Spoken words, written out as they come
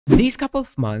These couple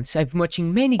of months, I've been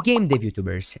watching many game dev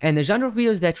YouTubers, and the genre of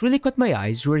videos that really caught my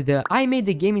eyes were the I made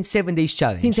the game in 7 days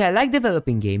challenge. Since I like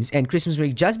developing games and Christmas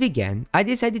break just began, I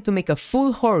decided to make a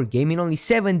full horror game in only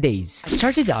 7 days. I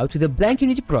started out with a blank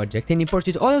Unity project and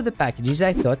imported all of the packages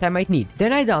I thought I might need.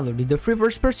 Then I downloaded the free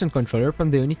first-person controller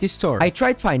from the Unity store. I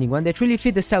tried finding one that really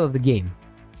fit the style of the game.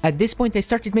 At this point, I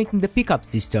started making the pickup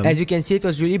system. As you can see, it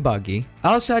was really buggy.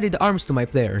 I also added arms to my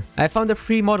player. I found a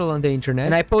free model on the internet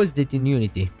and I posed it in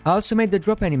Unity. I also made the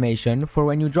drop animation for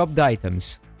when you drop the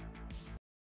items.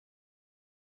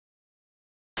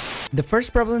 The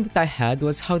first problem that I had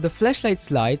was how the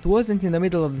flashlight's light wasn't in the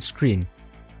middle of the screen.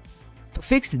 To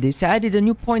fix this, I added a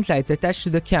new point light attached to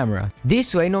the camera.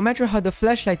 This way, no matter how the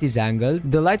flashlight is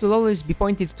angled, the light will always be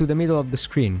pointed to the middle of the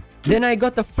screen. Then I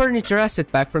got a furniture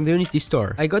asset pack from the Unity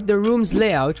store. I got the room's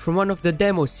layout from one of the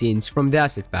demo scenes from the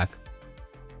asset pack.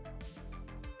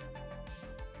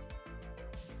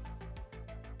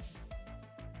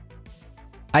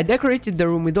 I decorated the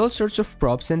room with all sorts of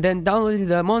props and then downloaded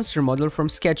the monster model from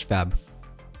Sketchfab.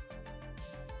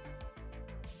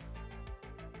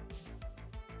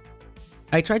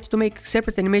 I tried to make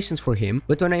separate animations for him,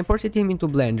 but when I imported him into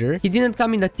Blender, he didn't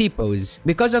come in a T-pose.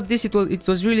 Because of this, it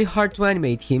was really hard to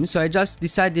animate him, so I just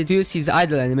decided to use his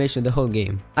idle animation the whole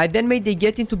game. I then made the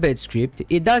get into bed script.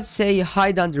 It does say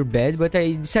hide under bed, but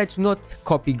I decided to not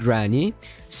copy Granny,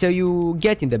 so you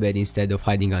get in the bed instead of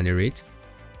hiding under it.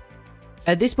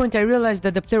 At this point, I realized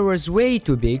that the player was way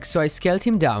too big, so I scaled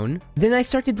him down. Then I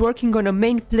started working on a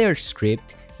main player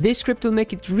script. This script will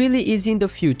make it really easy in the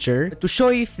future to show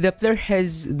if the player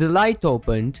has the light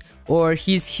opened or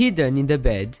he's hidden in the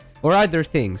bed or other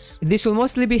things. This will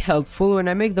mostly be helpful when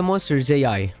I make the monster's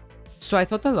AI. So I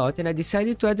thought a lot and I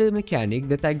decided to add a mechanic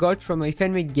that I got from a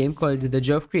fan-made game called The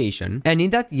Joy of Creation. And in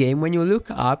that game, when you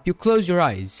look up, you close your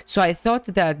eyes. So I thought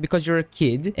that because you're a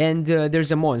kid and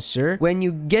there's a monster, when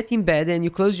you get in bed and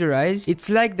you close your eyes, it's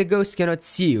like the ghost cannot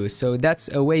see you. So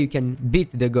that's a way you can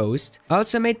beat the ghost. I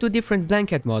also made 2 different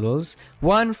blanket models,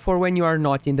 one for when you are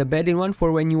not in the bed and one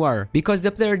for when you are. Because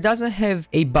the player doesn't have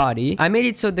a body, I made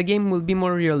it so the game will be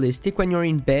more realistic. When you're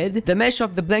in bed, the mesh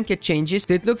of the blanket changes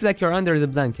so it looks like you're under the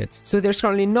blanket. So there's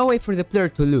currently no way for the player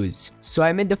to lose. So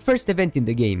I made the first event in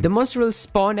the game. The monster will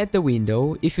spawn at the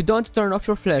window. If you don't turn off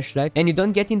your flashlight and you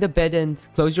don't get in the bed and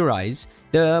close your eyes,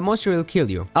 the monster will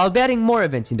kill you. I'll be adding more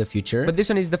events in the future, but this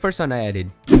one is the first one I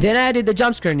added. Then I added the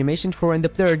jumpscare animation for when the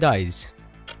player dies.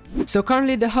 So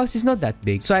currently the house is not that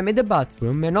big, so I made a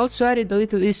bathroom and also added a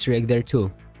little Easter egg there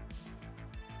too.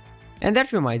 And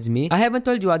that reminds me, I haven't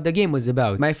told you what the game was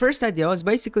about. My first idea was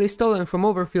basically stolen from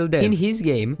Overfield Dev. In his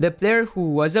game, the player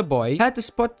who was a boy had to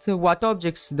spot what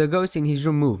objects the ghost in his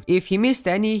room moved. If he missed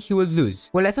any, he would lose.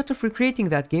 Well, I thought of recreating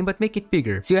that game but make it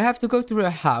bigger. So you have to go through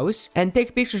a house and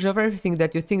take pictures of everything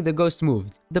that you think the ghost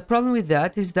moved. The problem with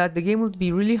that is that the game would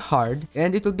be really hard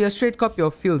and it would be a straight copy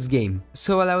of Phil's game.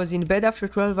 So while I was in bed after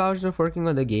 12 hours of working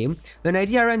on the game, an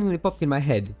idea randomly popped in my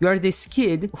head. You are this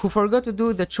kid who forgot to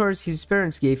do the chores his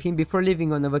parents gave him before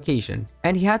leaving on a vacation,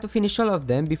 and he had to finish all of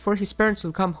them before his parents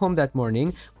would come home that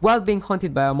morning while being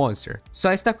haunted by a monster. So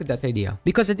I stuck with that idea.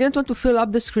 Because I didn't want to fill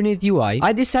up the screen with UI,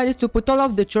 I decided to put all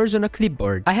of the chores on a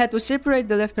clipboard. I had to separate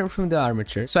the left arm from the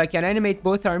armature so I can animate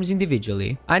both arms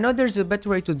individually. I know there's a better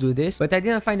way to do this, but I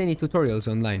didn't find any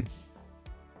tutorials online.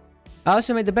 I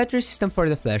also made the battery system for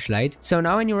the flashlight, so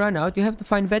now when you run out, you have to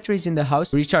find batteries in the house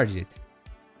to recharge it.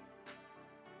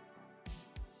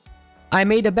 I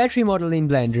made a battery model in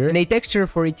Blender and a texture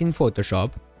for it in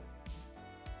Photoshop,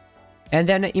 and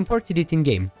then I imported it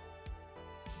in-game.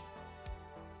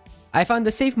 I found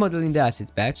a safe model in the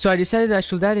asset pack, so I decided I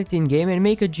should add it in-game and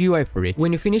make a GUI for it.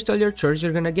 When you finished all your chores,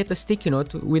 you're gonna get a sticky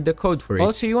note with the code for it.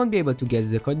 Also, you won't be able to guess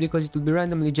the code because it will be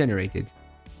randomly generated.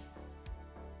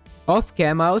 Off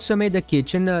cam, I also made a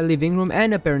kitchen, a living room,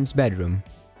 and a parent's bedroom.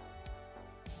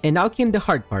 And now came the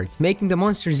hard part, making the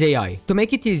monster's AI. To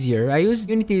make it easier, I used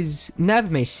Unity's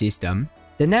nav mesh system.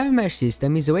 The nav mesh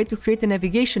system is a way to create a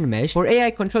navigation mesh for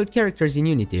AI-controlled characters in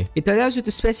Unity. It allows you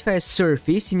to specify a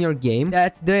surface in your game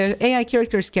that the AI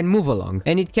characters can move along,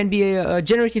 and it can be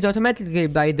generated automatically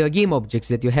by the game objects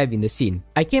that you have in the scene.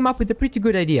 I came up with a pretty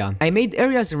good idea. I made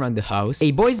areas around the house, a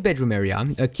boy's bedroom area,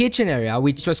 a kitchen area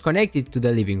which was connected to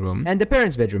the living room, and the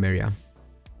parents' bedroom area.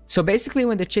 So basically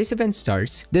when the chase event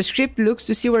starts, the script looks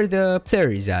to see where the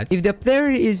player is at. If the player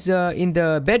is in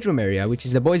the bedroom area, which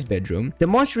is the boys' bedroom, the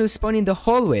monster will spawn in the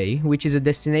hallway, which is a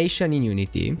destination in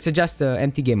Unity. It's just an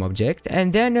empty game object,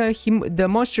 and then the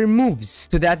monster moves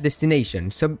to that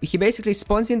destination. So he basically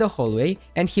spawns in the hallway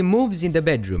and he moves in the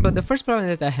bedroom. So the first problem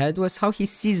that I had was how he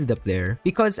sees the player,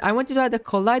 because I wanted to add a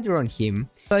collider on him,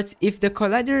 but if the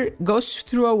collider goes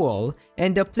through a wall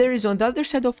and the player is on the other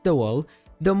side of the wall,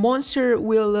 the monster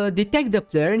will detect the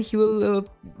player and he will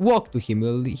walk to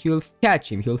him, he will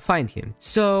catch him, he will find him.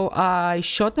 So I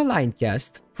shot a line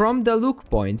cast from the look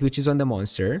point, which is on the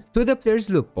monster, to the player's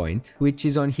look point, which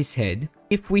is on his head.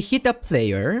 If we hit a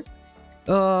player,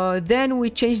 then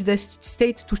we change the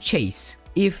state to chase.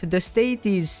 If the state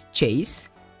is chase,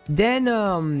 then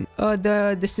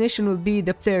the destination will be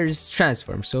the player's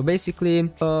transform. So basically,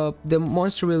 the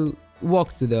monster will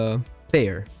walk to the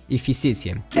player if he sees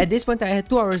him. At this point I had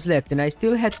 2 hours left and I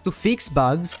still had to fix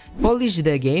bugs, polish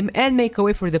the game, and make a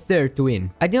way for the player to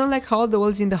win. I didn't like how all the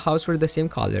walls in the house were the same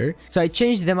color, so I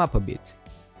changed them up a bit.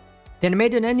 Then I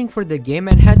made an ending for the game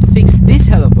and had to fix this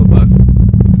hell of a bug.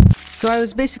 So I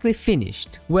was basically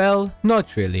finished. Well,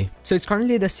 not really. So it's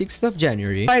currently the 6th of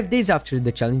January, 5 days after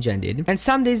the challenge ended, and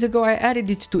some days ago I added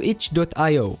it to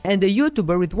itch.io, and a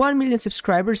YouTuber with 1 million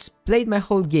subscribers played my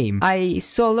whole game. I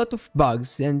saw a lot of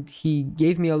bugs and he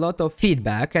gave me a lot of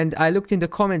feedback, and I looked in the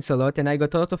comments a lot and I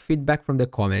got a lot of feedback from the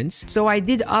comments. So I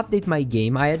did update my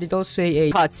game. I added also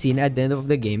a cutscene at the end of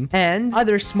the game and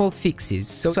other small fixes.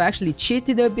 So I actually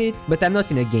cheated a bit, but I'm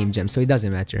not in a game jam, so it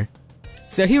doesn't matter.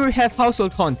 So here we have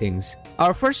household hauntings.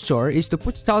 Our first chore is to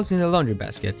put towels in the laundry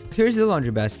basket. Here's the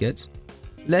laundry basket.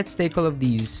 Let's take all of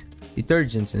these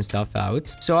detergents and stuff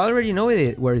out. So I already know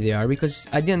where they are because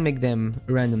I didn't make them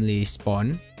randomly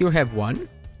spawn. Here we have one.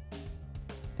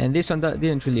 And this one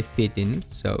didn't really fit in,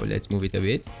 so let's move it a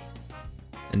bit.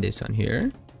 And this one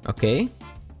here. Okay.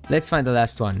 Let's find the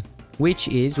last one, which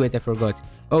is... wait, I forgot.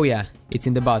 Oh yeah, it's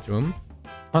in the bathroom.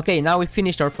 Okay, now we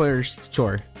finished our first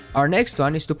chore. Our next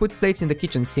one is to put plates in the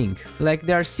kitchen sink. Like,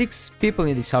 there are 6 people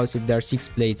in this house if there are 6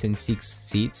 plates and 6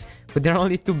 seats, but there are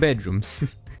only 2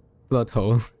 bedrooms. Plot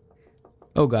hole.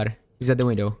 Oh god, he's at the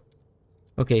window.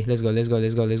 Okay, let's go, let's go,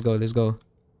 let's go, let's go, let's go.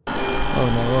 Oh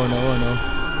no, oh no, oh no.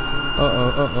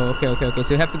 Uh-oh, okay.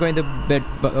 So we have to go in the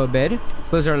bed,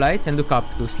 close our light, and look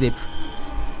up to sleep.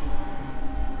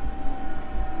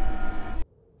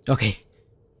 Okay,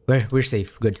 we're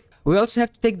safe, good. We also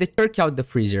have to take the turkey out the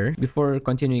freezer before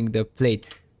continuing the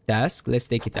plate task. Let's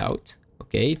take it out.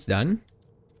 Okay, it's done.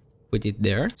 Put it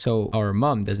there so our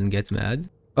mom doesn't get mad.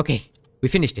 Okay, we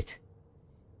finished it.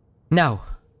 Now,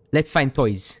 let's find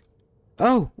toys.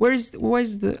 Oh, where's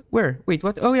the wait,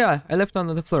 what? Oh yeah, I left one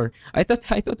on the floor. I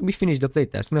thought we finished the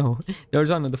plate task. No, there was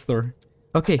one on the floor.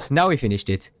 Okay, now we finished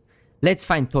it. Let's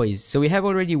find toys. So we have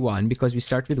already one because we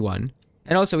start with one.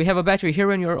 And also we have a battery here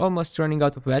when you're almost running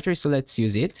out of battery, so let's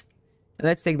use it.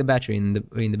 Let's take the battery in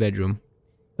the bedroom,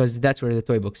 because that's where the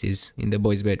toy box is, in the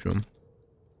boys' bedroom.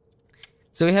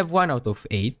 So we have 1 out of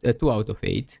 8, 2 out of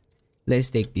 8.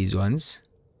 Let's take these ones.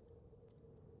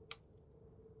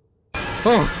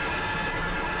 Oh!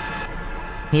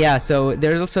 Yeah, so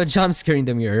there's also a jump scare in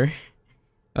the mirror.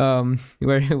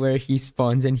 Where he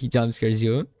spawns and he jump scares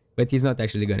you, but he's not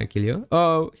actually gonna kill you.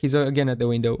 Oh, he's again at the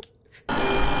window.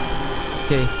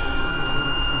 Okay.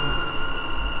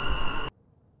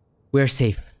 We're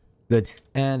safe. Good.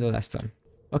 And the last one.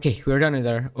 Okay, we're done with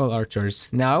all our chores.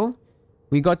 Now,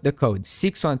 we got the code.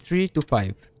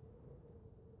 61325.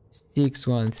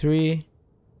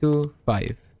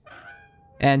 61325.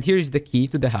 And here's the key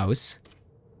to the house.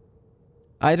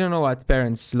 I don't know what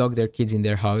parents lock their kids in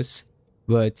their house,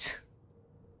 but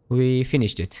we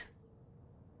finished it.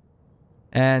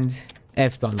 And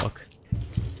F to unlock.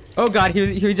 Oh god,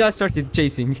 he just started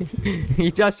chasing. He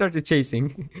just started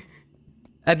chasing.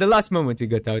 At the last moment we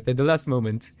got out, at the last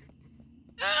moment.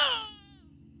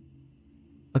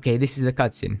 Okay, this is the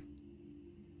cutscene.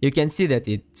 You can see that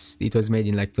it was made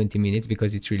in like 20 minutes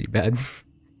because it's really bad.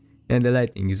 And the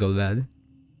lighting is all bad.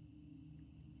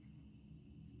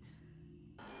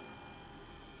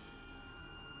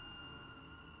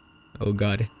 Oh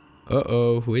god.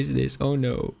 Uh-oh, who is this? Oh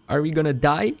no. Are we gonna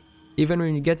die? Even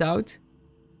when we get out?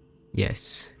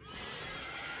 Yes.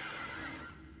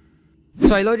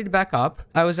 So I loaded back up.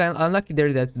 I was unlucky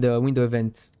there that the window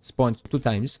event spawned 2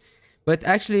 times. But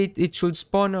actually it should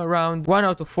spawn around 1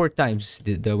 out of 4 times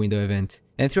the window event.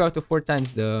 And 3 out of 4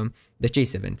 times the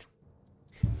chase event.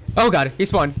 Oh god, he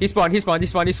spawned. He spawned.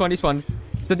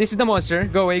 So this is the monster.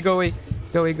 Go away.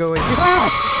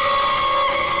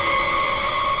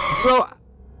 Bro.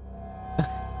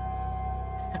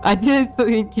 I didn't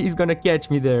think he's gonna catch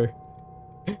me there.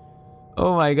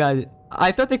 Oh my god.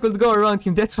 I thought I could go around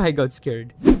him, that's why I got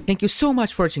scared. Thank you so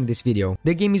much for watching this video.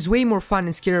 The game is way more fun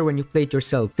and scarier when you play it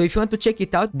yourself, so if you want to check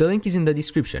it out, the link is in the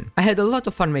description. I had a lot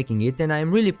of fun making it and I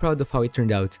am really proud of how it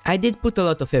turned out. I did put a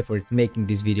lot of effort making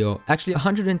this video, actually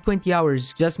 120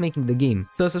 hours just making the game,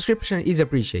 so subscription is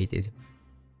appreciated.